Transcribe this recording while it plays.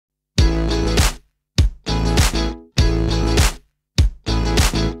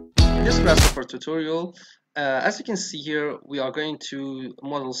In this Grasshopper tutorial, as you can see here, we are going to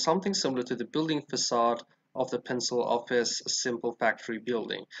model something similar to the building facade of the pencil office simple factory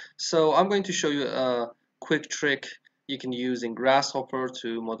building. So I'm going to show you a quick trick you can use in Grasshopper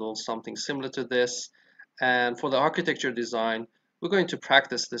to model something similar to this. And for the architecture design, we're going to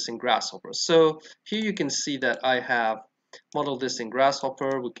practice this in Grasshopper. So here you can see that I have modeled this in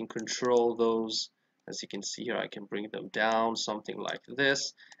Grasshopper. We can control those. As you can see here, I can bring them down, something like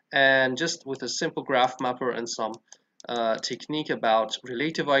this. And just with a simple graph mapper and some technique about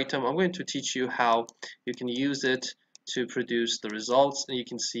relative item, I'm going to teach you how you can use it to produce the results. And you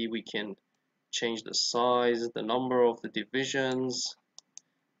can see we can change the size, the number of the divisions.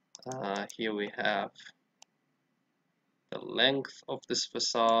 Here we have the length of this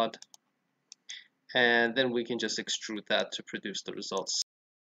facade, and then we can just extrude that to produce the results.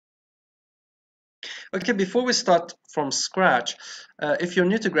 Okay, before we start from scratch, if you're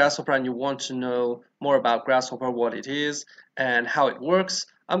new to Grasshopper and you want to know more about Grasshopper, what it is and how it works,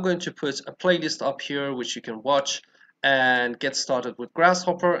 I'm going to put a playlist up here which you can watch and get started with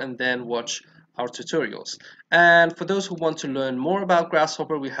Grasshopper and then watch our tutorials. And for those who want to learn more about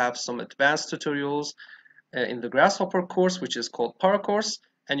Grasshopper, we have some advanced tutorials in the Grasshopper course, which is called Power Course,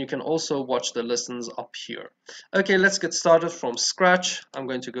 and you can also watch the lessons up here. Okay, let's get started from scratch. I'm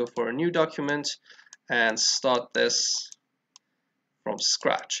going to go for a new document and start this from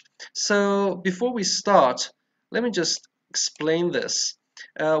scratch. So before we start, let me just explain this.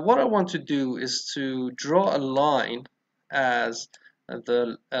 What I want to do is to draw a line as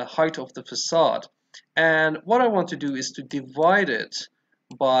the height of the facade, and what I want to do is to divide it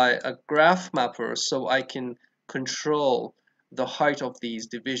by a graph mapper so I can control the height of these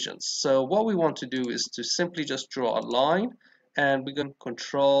divisions. So what we want to do is to simply just draw a line, and we're going to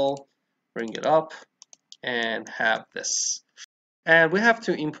control, bring it up, and have this. And we have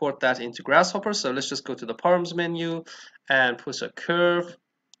to import that into Grasshopper. So let's just go to the params menu and put a curve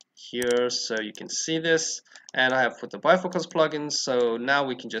here so you can see this. And I have put the bifocals plugin, so now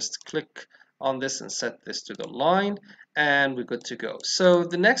we can just click on this and set this to the line, and we're good to go. So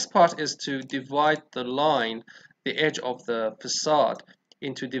the next part is to divide the line, the edge of the facade,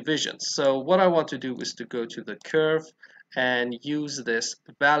 into divisions. So what I want to do is to go to the curve and use this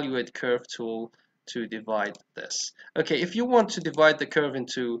evaluate curve tool to divide this. Okay, if you want to divide the curve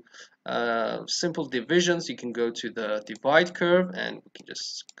into simple divisions, you can go to the divide curve and we can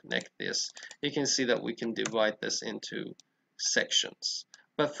just connect this. You can see that we can divide this into sections.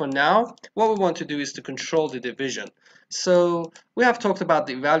 But for now, what we want to do is to control the division. So we have talked about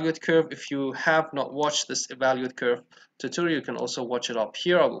the evaluate curve. If you have not watched this evaluate curve tutorial, you can also watch it up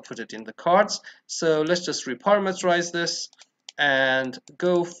here. I will put it in the cards. So let's just reparameterize this and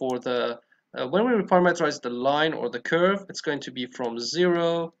go for the when we reparameterize the line or the curve, it's going to be from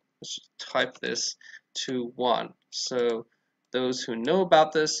 0, let's type this, to 1. So those who know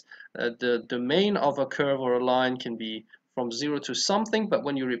about this, the domain of a curve or a line can be from 0 to something, but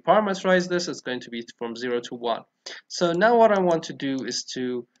when you reparameterize this, it's going to be from 0 to 1. So now what I want to do is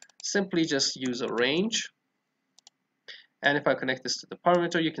to simply just use a range. And if I connect this to the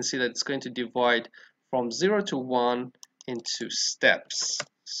parameter, you can see that it's going to divide from 0 to 1 into steps.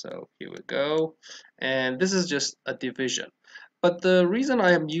 So here we go, and this is just a division. But the reason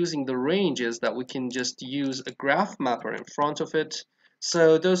I am using the range is that we can just use a graph mapper in front of it.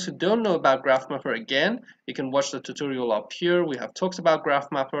 So those who don't know about graph mapper, again, you can watch the tutorial up here. We have talked about graph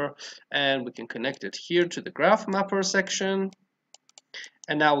mapper, and we can connect it here to the graph mapper section,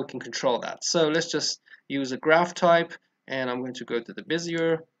 and now we can control that. So let's just use a graph type, and I'm going to go to the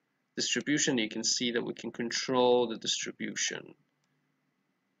Bezier distribution. You can see that we can control the distribution.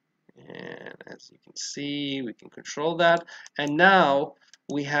 And as you can see, we can control that. And now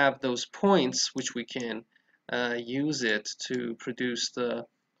we have those points which we can use it to produce the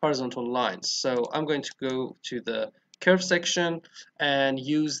horizontal lines. So I'm going to go to the curve section and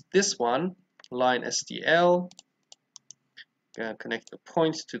use this one, line STL. Connect the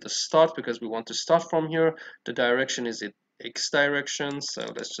point to the start because we want to start from here. The direction is in X direction, so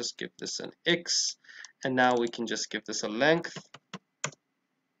let's just give this an X. And now we can just give this a length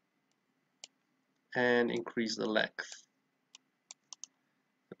and increase the length.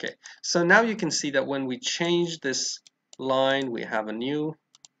 Okay, so now you can see that when we change this line, we have a new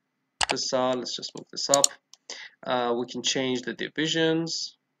facade. Let's just move this up. We can change the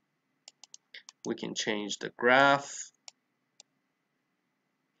divisions. We can change the graph.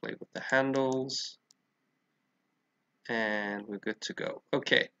 Play with the handles. And we're good to go.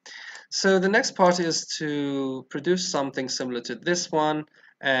 Okay, so the next part is to produce something similar to this one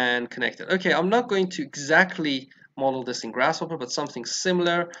and connect it. Okay, I'm not going to exactly model this in Grasshopper, but something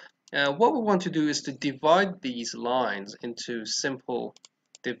similar. What we want to do is to divide these lines into simple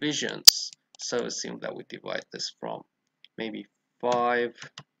divisions. So assume that we divide this from maybe 5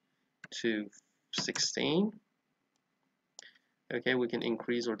 to 16. Okay, we can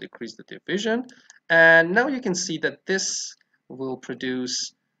increase or decrease the division. And now you can see that this will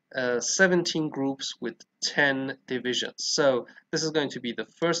produce 17 groups with 10 divisions. So this is going to be the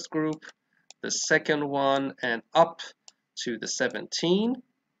first group, the second one, and up to the 17.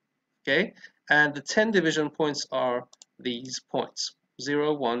 Okay, and the 10 division points are these points: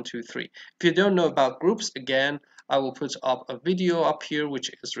 0, 1, 2, 3. If you don't know about groups, again, I will put up a video up here which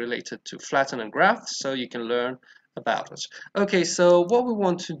is related to flatten and graph, so you can learn about it. Okay, so what we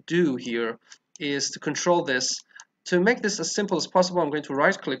want to do here is to control this. To make this as simple as possible, I'm going to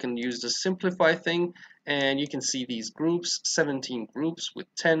right click and use the simplify thing, and you can see these groups, 17 groups with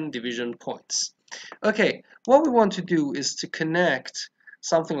 10 division points. Okay, what we want to do is to connect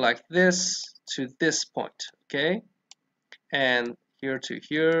something like this to this point, okay, and here to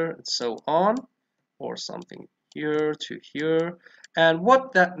here and so on, or something here to here. And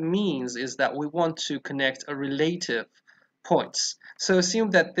what that means is that we want to connect a relative points. So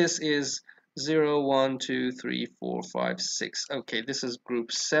assume that this is 0, 1, 2, 3, 4, 5, 6. Okay, this is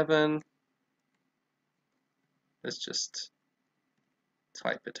group 7. Let's just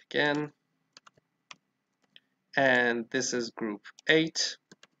type it again. And this is group 8.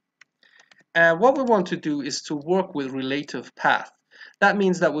 And what we want to do is to work with relative path. That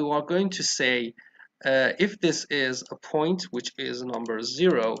means that we are going to say if this is a point which is number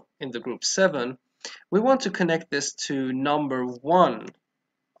 0 in the group 7, we want to connect this to number 1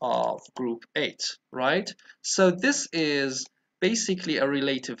 of group 8, right? So this is basically a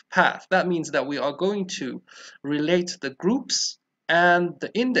relative path. That means that we are going to relate the groups and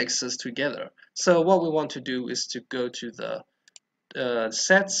the indexes together. So what we want to do is to go to the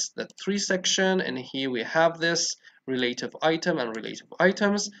sets, the 3 section, and here we have this relative item and relative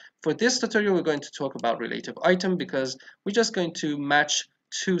items. For this tutorial, we're going to talk about relative item because we're just going to match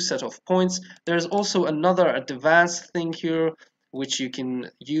 2 set of points. There's also another advanced thing here which you can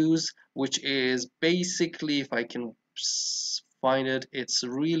use, which is basically, if I can find it, it's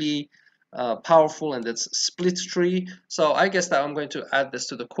really powerful, and it's split tree. So I guess that I'm going to add this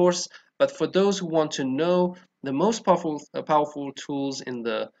to the course. But for those who want to know, the most powerful tools in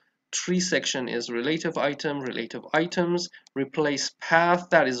the tree section is relative item, relative items, replace path.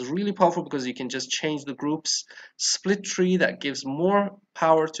 That is really powerful because you can just change the groups. Split tree, that gives more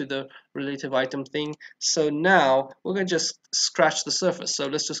power to the relative item thing. So now we're going to just scratch the surface. So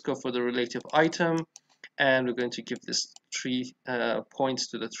let's just go for the relative item, and we're going to give this 3 points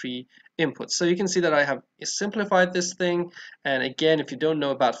to the 3 inputs. So you can see that I have simplified this thing, and again, if you don't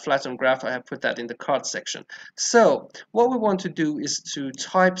know about flatten graph, I have put that in the card section. So what we want to do is to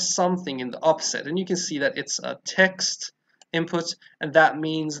type something in the offset, and you can see that it's a text input, and that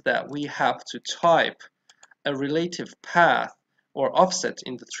means that we have to type a relative path or offset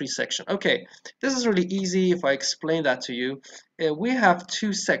in the 3 section. Okay, this is really easy if I explain that to you. We have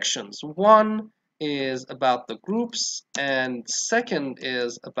 2 sections. One is about the groups, and second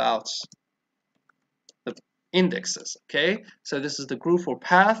is about the indexes. Okay, so this is the group or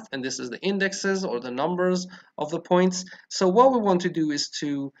path, and this is the indexes or the numbers of the points. So what we want to do is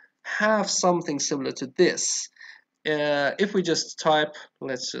to have something similar to this. If we just type,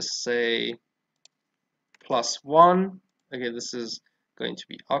 let's just say +1. Okay, this is going to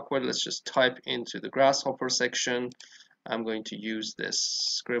be awkward. Let's just type into the Grasshopper section. I'm going to use this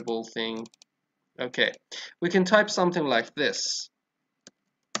scribble thing. Okay, we can type something like this.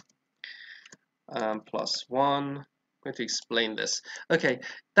 +1. I'm going to explain this. Okay,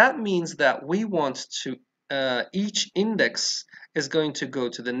 that means that we want to each index is going to go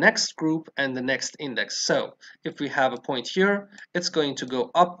to the next group and the next index. So if we have a point here, it's going to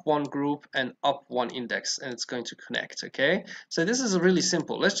go up 1 group and up 1 index, and it's going to connect. Okay, so this is really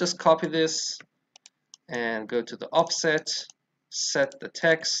simple. Let's just copy this and go to the offset, set the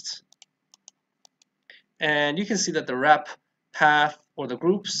text, and you can see that the wrap path or the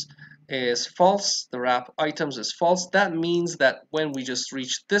groups is false, the wrap items is false. That means that when we just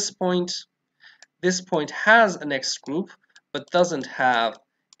reach this point has a next group but doesn't have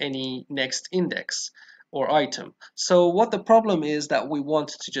any next index or item. So what the problem is that we want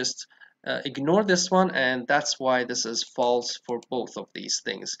to just ignore this one, and that's why this is false for both of these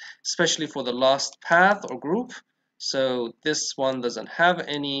things, especially for the last path or group. So this one doesn't have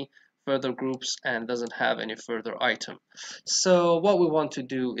any further groups and doesn't have any further item. So what we want to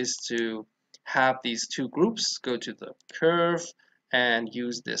do is to have these 2 groups, go to the curve and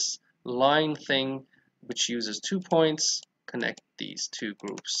use this line thing which uses 2 points, connect these two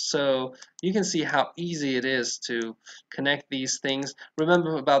groups. So you can see how easy it is to connect these things.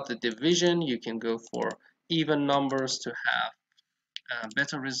 Remember about the division, you can go for even numbers to have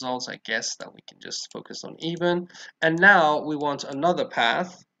better results. I guess that we can just focus on even. And now we want another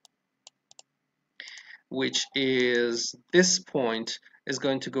path, which is this point is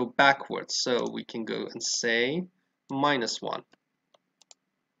going to go backwards. So we can go and say -1.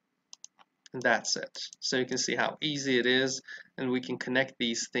 And that's it. So you can see how easy it is, and we can connect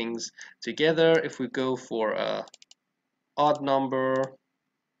these things together. If we go for a odd number,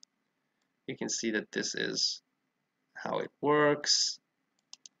 you can see that this is how it works.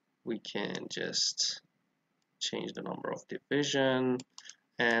 We can just change the number of division,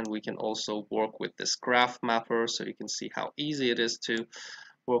 and we can also work with this graph mapper, so you can see how easy it is to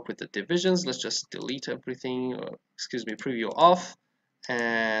work with the divisions. Let's just delete everything, excuse me, preview off,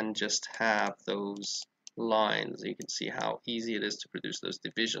 and just have those lines. You can see how easy it is to produce those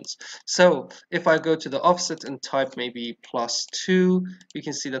divisions. So if I go to the offset and type maybe +2, you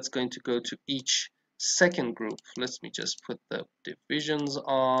can see that's going to go to each second group. Let me just put the divisions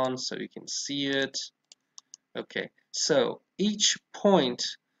on so you can see it. Okay, so each point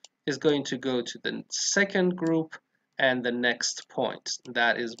is going to go to the second group and the next point.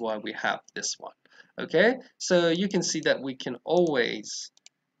 That is why we have this one. Okay, so you can see that we can always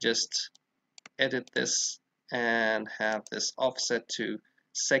just edit this and have this offset to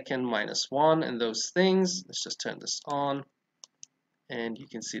second -1 and those things. Let's just turn this on, and you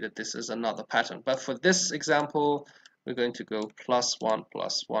can see that this is another pattern. But for this example, we're going to go +1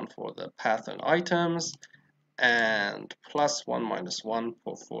 +1 for the path and items, and +1 -1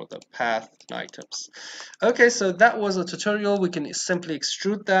 for the path and items. Okay, so that was a tutorial. We can simply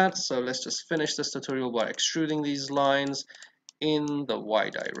extrude that. So let's just finish this tutorial by extruding these lines in the Y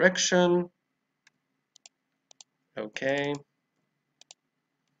direction. Okay,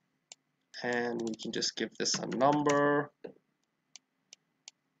 and we can just give this a number,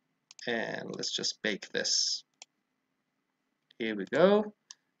 and let's just bake this. Here we go,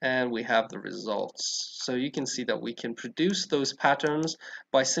 and we have the results. So you can see that we can produce those patterns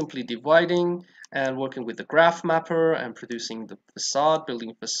by simply dividing and working with the graph mapper and producing the facade,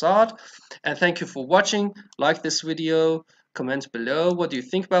 building a facade. And thank you for watching. Like this video, comment below what do you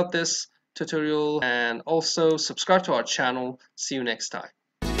think about this tutorial, and also subscribe to our channel. See you next time.